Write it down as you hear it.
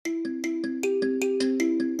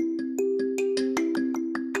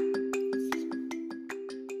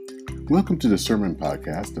Welcome to the Sermon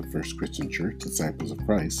Podcast of First Christian Church, Disciples of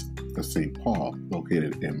Christ of St. Paul,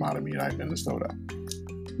 located in Matamidi, Minnesota.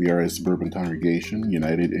 We are a suburban congregation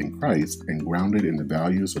united in Christ and grounded in the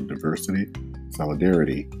values of diversity,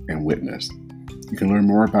 solidarity, and witness. You can learn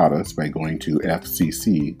more about us by going to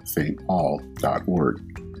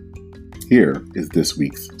fccstpaul.org. Here is this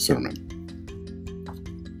week's sermon.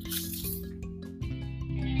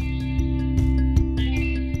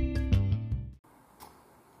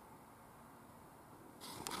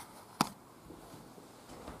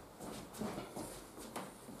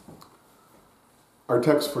 Our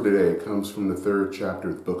text for today comes from the third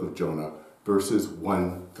chapter of the book of Jonah, verses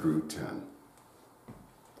 1 through 10.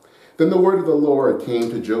 Then the word of the Lord came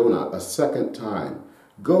to Jonah a second time.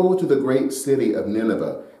 Go to the great city of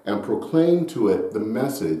Nineveh and proclaim to it the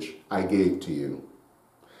message I gave to you.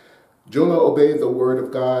 Jonah obeyed the word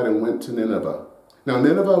of God and went to Nineveh. Now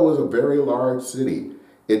Nineveh was a very large city.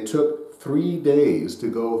 It took 3 days to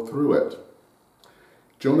go through it.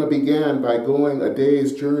 Jonah began by going a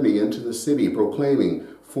day's journey into the city, proclaiming,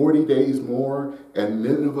 40 days more and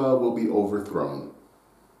Nineveh will be overthrown.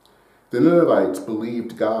 The Ninevites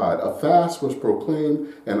believed God. A fast was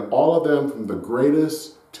proclaimed, and all of them, from the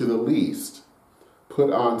greatest to the least,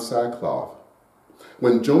 put on sackcloth.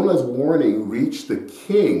 When Jonah's warning reached the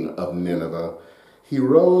king of Nineveh, he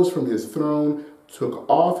rose from his throne, took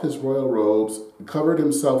off his royal robes, covered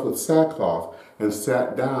himself with sackcloth, and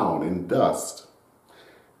sat down in dust.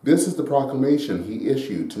 This is the proclamation he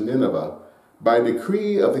issued to Nineveh. By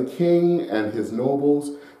decree of the king and his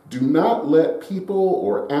nobles, do not let people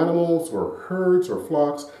or animals or herds or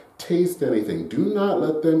flocks taste anything. Do not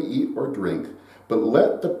let them eat or drink, but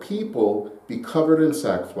let the people be covered in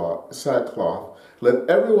sackcloth. Let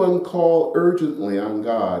everyone call urgently on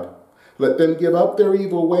God. Let them give up their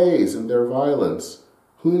evil ways and their violence.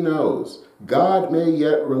 Who knows? God may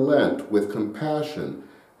yet relent with compassion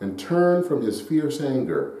and turn from his fierce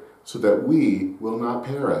anger, so that we will not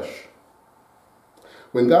perish.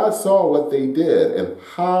 When God saw what they did and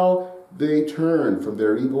how they turned from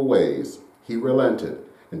their evil ways, he relented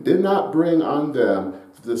and did not bring on them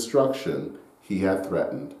the destruction he had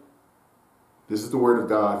threatened. This is the word of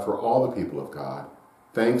God for all the people of God.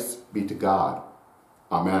 Thanks be to God.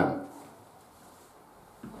 Amen.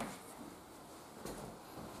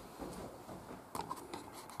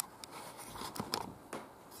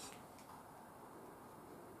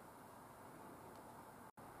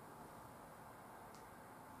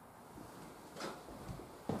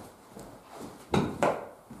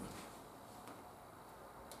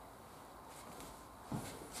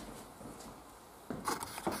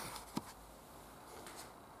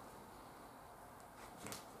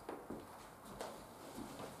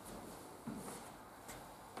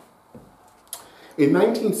 In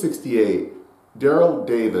 1968, Daryl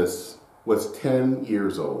Davis was 10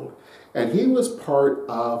 years old, and he was part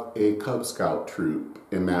of a Cub Scout troop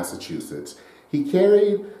in Massachusetts. He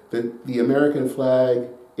carried the American flag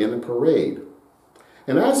in a parade.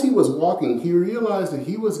 And as he was walking, he realized that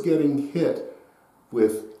he was getting hit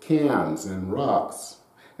with cans and rocks.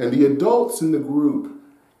 And the adults in the group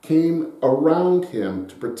came around him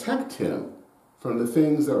to protect him from the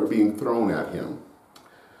things that were being thrown at him.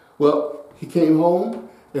 Well, he came home,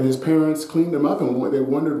 and his parents cleaned him up, and they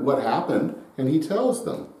wondered what happened, and he tells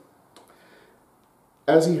them.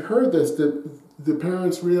 As he heard this, the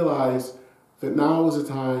parents realized that now was the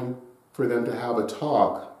time for them to have a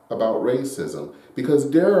talk about racism, because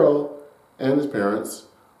Daryl and his parents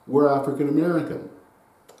were African American.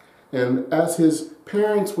 And as his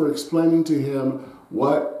parents were explaining to him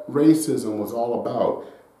what racism was all about,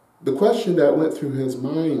 the question that went through his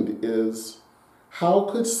mind is, how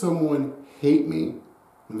could someone hate me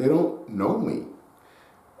when they don't know me?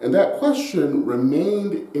 And that question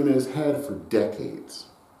remained in his head for decades.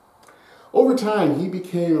 Over time, he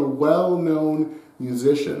became a well-known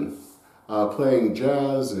musician, playing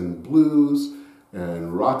jazz and blues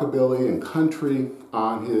and rockabilly and country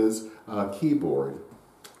on his keyboard.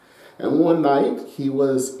 And one night, he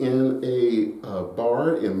was in a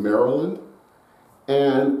bar in Maryland,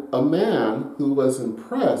 and a man who was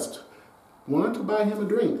impressed wanted to buy him a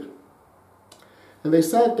drink. And they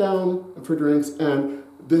sat down for drinks, and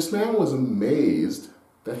this man was amazed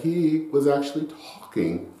that he was actually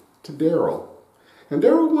talking to Daryl. And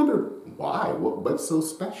Daryl wondered, why? What's so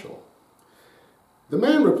special? The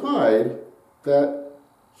man replied that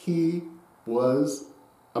he was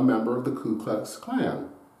a member of the Ku Klux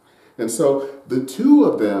Klan. And so the two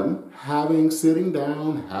of them, sitting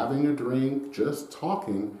down, having a drink, just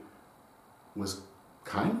talking, was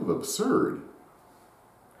kind of absurd.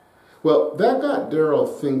 Well, that got Daryl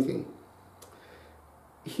thinking.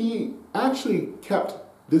 he actually kept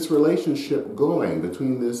this relationship going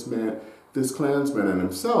between this man, this Klansman, and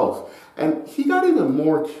himself. And he got even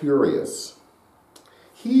more curious.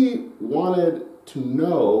 He wanted to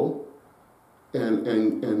know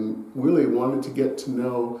and really wanted to get to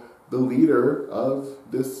know the leader of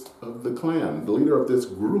the Klan, the leader of this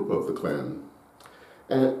group of the Klan.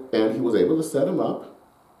 And he was able to set him up.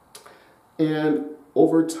 And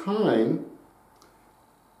over time,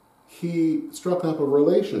 he struck up a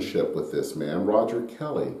relationship with this man, Roger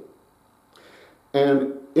Kelly.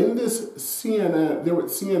 And in this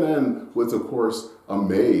CNN was, of course,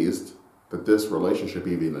 amazed that this relationship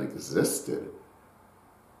even existed.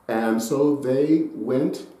 And so they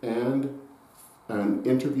went and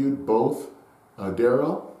interviewed both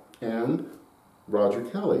Darrell and Roger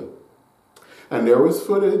Kelly. And there was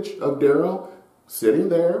footage of Darrell sitting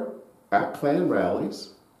there at Klan rallies,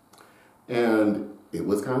 and it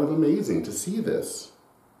was kind of amazing to see this.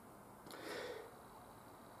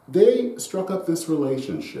 They struck up this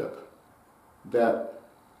relationship that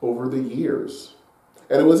over the years,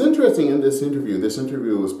 and it was interesting in this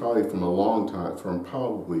interview was probably from a long time, from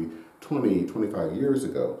probably 20, 25 years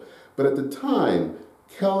ago. But at the time,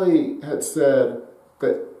 Kelly had said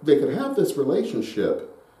that they could have this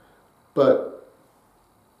relationship, but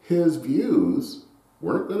his views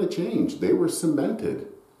weren't going to change. They were cemented.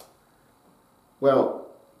 Well,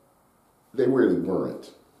 they really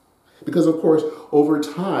weren't. Because, of course, over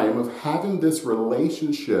time of having this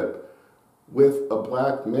relationship with a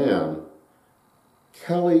black man,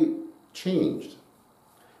 Kelly changed.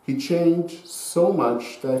 He changed so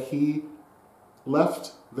much that he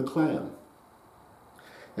left the Klan.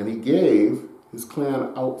 And he gave his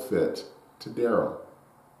Klan outfit to Darrell.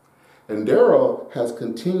 And Darrell has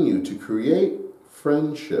continued to create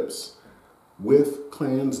friendships with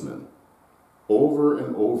Klansmen over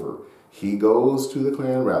and over. He goes to the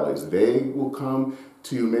Klan rallies. They will come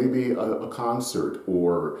to maybe a concert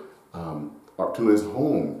or to his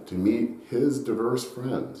home to meet his diverse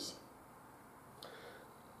friends.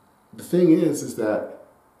 The thing is that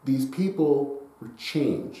these people were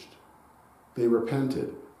changed. They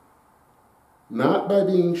repented. Not by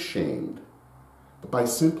being shamed, but by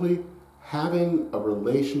simply having a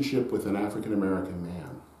relationship with an African American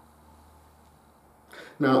man.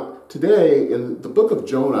 Now, today, in the book of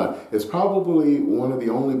Jonah is probably one of the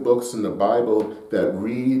only books in the Bible that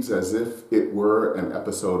reads as if it were an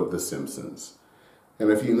episode of The Simpsons.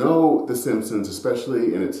 And if you know The Simpsons,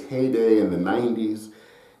 especially in its heyday in the 90s,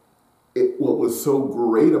 what was so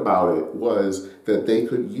great about it was that they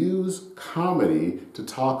could use comedy to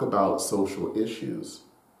talk about social issues.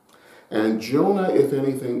 And Jonah, if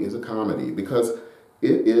anything, is a comedy because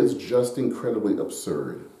it is just incredibly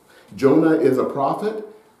absurd. Jonah is a prophet,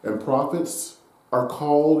 and prophets are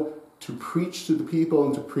called to preach to the people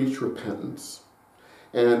and to preach repentance.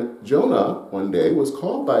 And Jonah, one day, was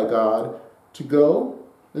called by God to go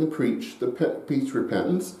and preach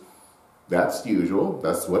repentance. That's usual.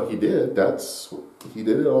 That's what he did. He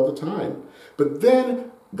did it all the time. But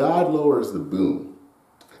then God lowers the boom.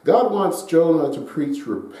 God wants Jonah to preach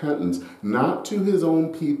repentance, not to his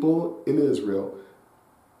own people in Israel,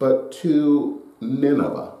 but to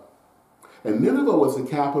Nineveh. And Nineveh was the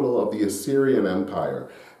capital of the Assyrian Empire.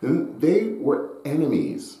 And they were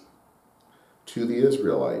enemies to the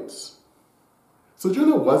Israelites. So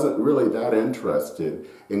Jonah wasn't really that interested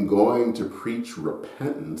in going to preach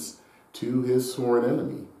repentance to his sworn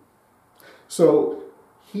enemy. So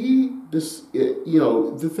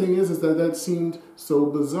the thing is that seemed so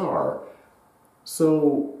bizarre,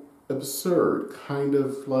 so absurd, kind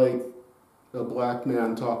of like a black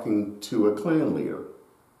man talking to a Klan leader.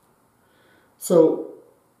 So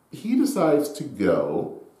he decides to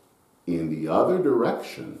go in the other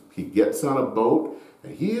direction. He gets on a boat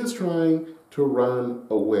and he is trying to run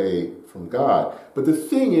away from God. But the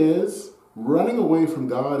thing is, running away from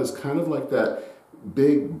God is kind of like that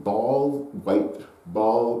big ball, white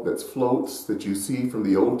ball that floats that you see from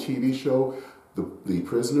the old TV show, The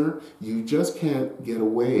Prisoner. You just can't get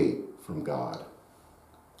away from God.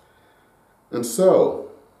 And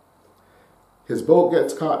so, his boat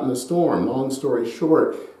gets caught in a storm. Long story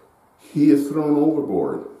short, he is thrown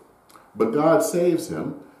overboard. But God saves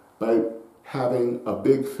him by having a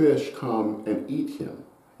big fish come and eat him.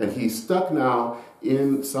 And he's stuck now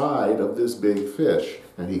inside of this big fish.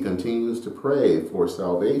 And he continues to pray for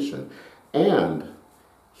salvation. And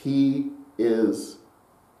he is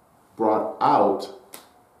brought out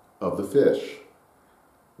of the fish.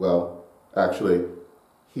 Well, actually,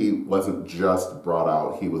 he wasn't just brought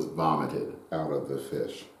out. He was vomited out of the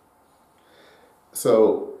fish.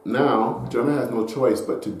 So now Jonah has no choice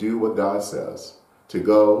but to do what God says, to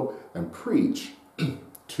go and preach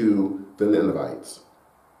to the Ninevites.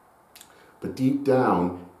 But deep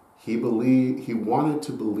down, he wanted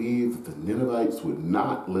to believe that the Ninevites would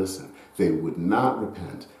not listen. They would not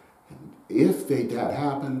repent. And if that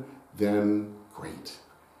happened, then great.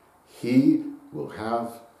 He will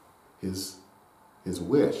have his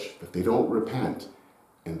wish that they don't repent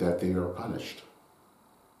and that they are punished.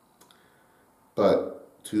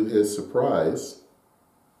 But to his surprise,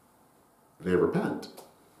 they repent.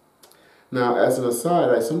 Now, as an aside,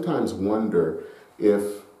 I sometimes wonder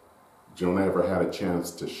if Jonah ever had a chance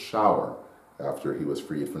to shower after he was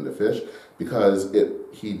freed from the fish, because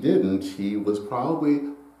he didn't. He was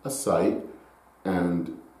probably a sight,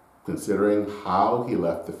 and considering how he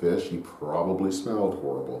left the fish, he probably smelled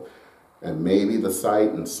horrible. And maybe the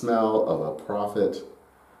sight and smell of a prophet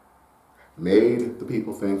made the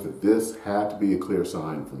people think that this had to be a clear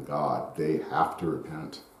sign from God. They have to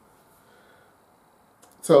repent.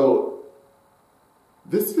 So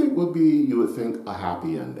this would be, you would think, a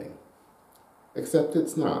happy ending. Except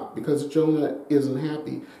it's not, because Jonah isn't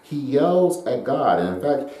happy. He yells at God. And in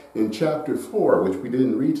fact, in chapter 4, which we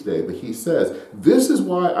didn't read today, but he says, "This is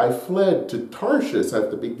why I fled to Tarshish at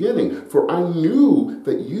the beginning, for I knew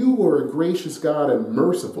that you were a gracious God and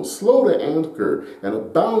merciful, slow to anger, and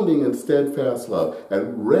abounding in steadfast love,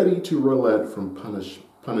 and ready to relent from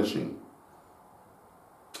punishing.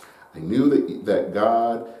 I knew that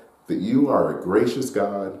you are a gracious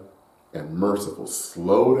God and merciful,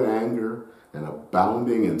 slow to anger, and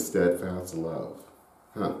abounding in steadfast love."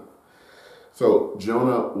 So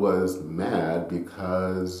Jonah was mad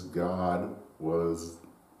because God was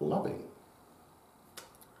loving.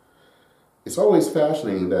 It's always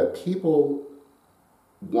fascinating that people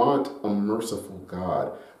want a merciful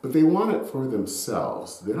God, but they want it for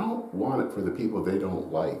themselves. They don't want it for the people they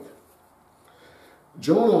don't like.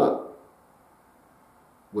 Jonah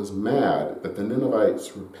was mad that the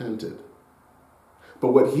Ninevites repented.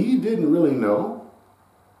 But what he didn't really know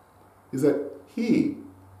is that he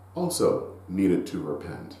also needed to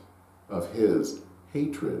repent of his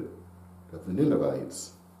hatred of the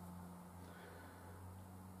Ninevites.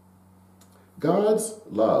 God's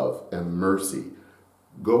love and mercy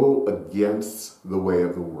go against the way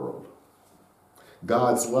of the world.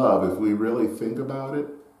 God's love, if we really think about it,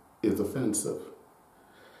 is offensive.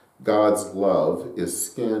 God's love is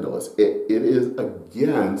scandalous. It is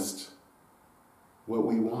against what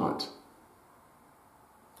we want.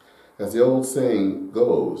 As the old saying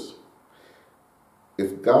goes,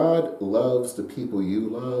 if God loves the people you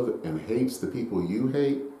love and hates the people you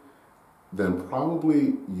hate, then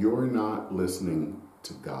probably you're not listening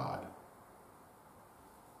to God.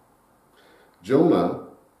 Jonah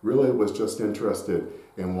really was just interested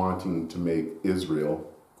in wanting to make Israel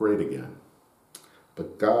great again.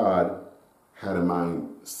 But God had in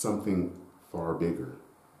mind something far bigger.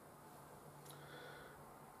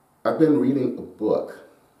 I've been reading a book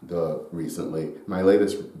recently. My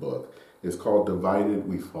latest book is called Divided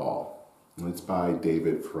We Fall, and it's by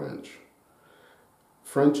David French.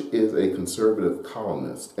 French is a conservative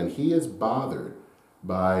columnist, and he is bothered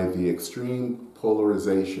by the extreme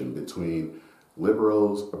polarization between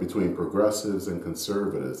between progressives and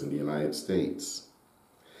conservatives in the United States.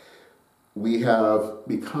 We have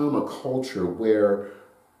become a culture where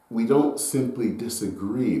we don't simply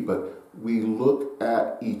disagree, but we look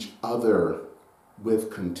at each other with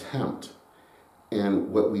contempt.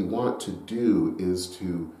 And what we want to do is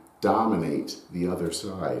to dominate the other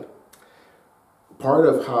side. Part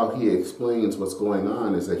of how he explains what's going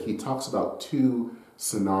on is that he talks about two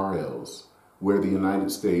scenarios where the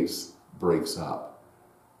United States breaks up.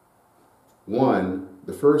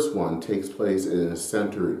 The first one takes place and is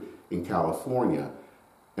centered in California,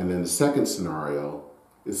 and then the second scenario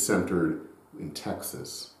is centered in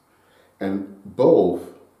Texas. And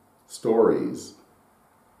both stories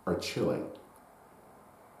are chilling.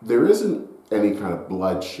 There isn't any kind of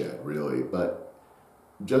bloodshed, really, but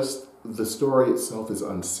just the story itself is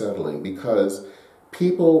unsettling because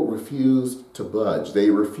people refuse to budge. They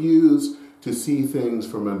refuse to see things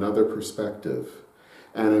from another perspective.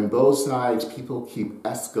 And in both sides, people keep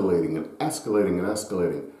escalating and escalating and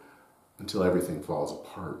escalating until everything falls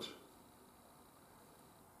apart.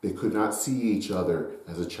 They could not see each other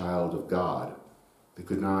as a child of God. They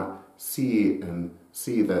could not see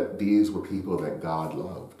that these were people that God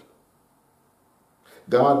loved.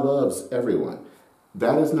 God loves everyone.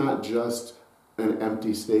 That is not just an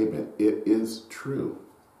empty statement. It is true.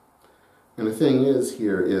 And the thing is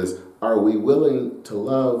here is, are we willing to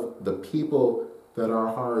love the people that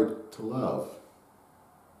are hard to love?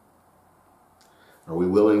 Are we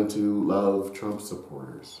willing to love Trump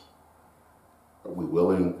supporters? Are we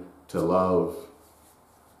willing to love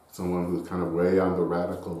someone who's kind of way on the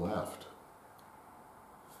radical left?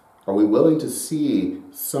 Are we willing to see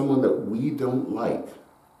someone that we don't like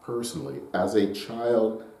personally as a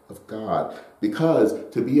child of God? Because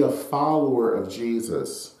to be a follower of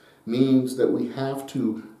Jesus means that we have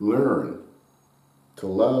to learn to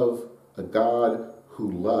love a God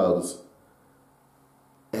who loves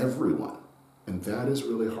everyone. And that is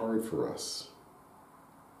really hard for us.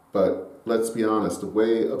 But let's be honest, the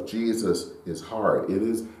way of Jesus is hard. It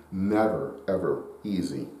is never, ever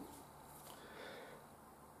easy.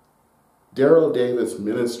 Daryl Davis'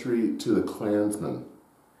 ministry to the Klansmen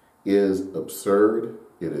is absurd,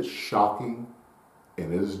 it is shocking,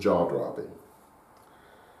 and it is jaw-dropping.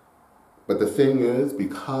 But the thing is,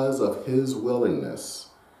 because of his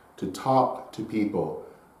willingness to talk to people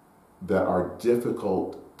that are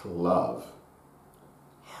difficult to love,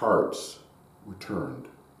 hearts were turned.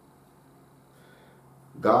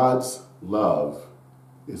 God's love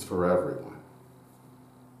is for everyone.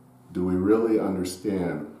 Do we really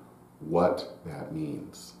understand what that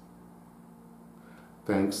means?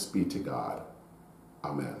 Thanks be to God.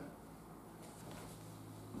 Amen.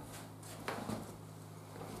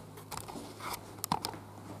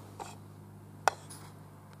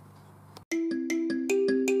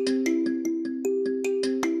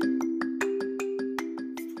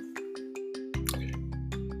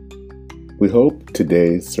 We hope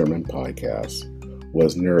today's sermon podcast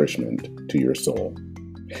was nourishment to your soul.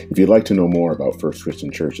 If you'd like to know more about First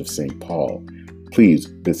Christian Church of St. Paul, please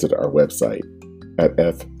visit our website at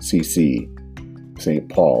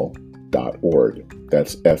fccstpaul.org.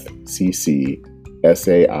 That's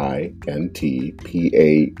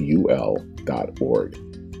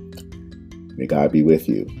fccsaintpaul.org. May God be with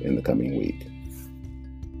you in the coming week.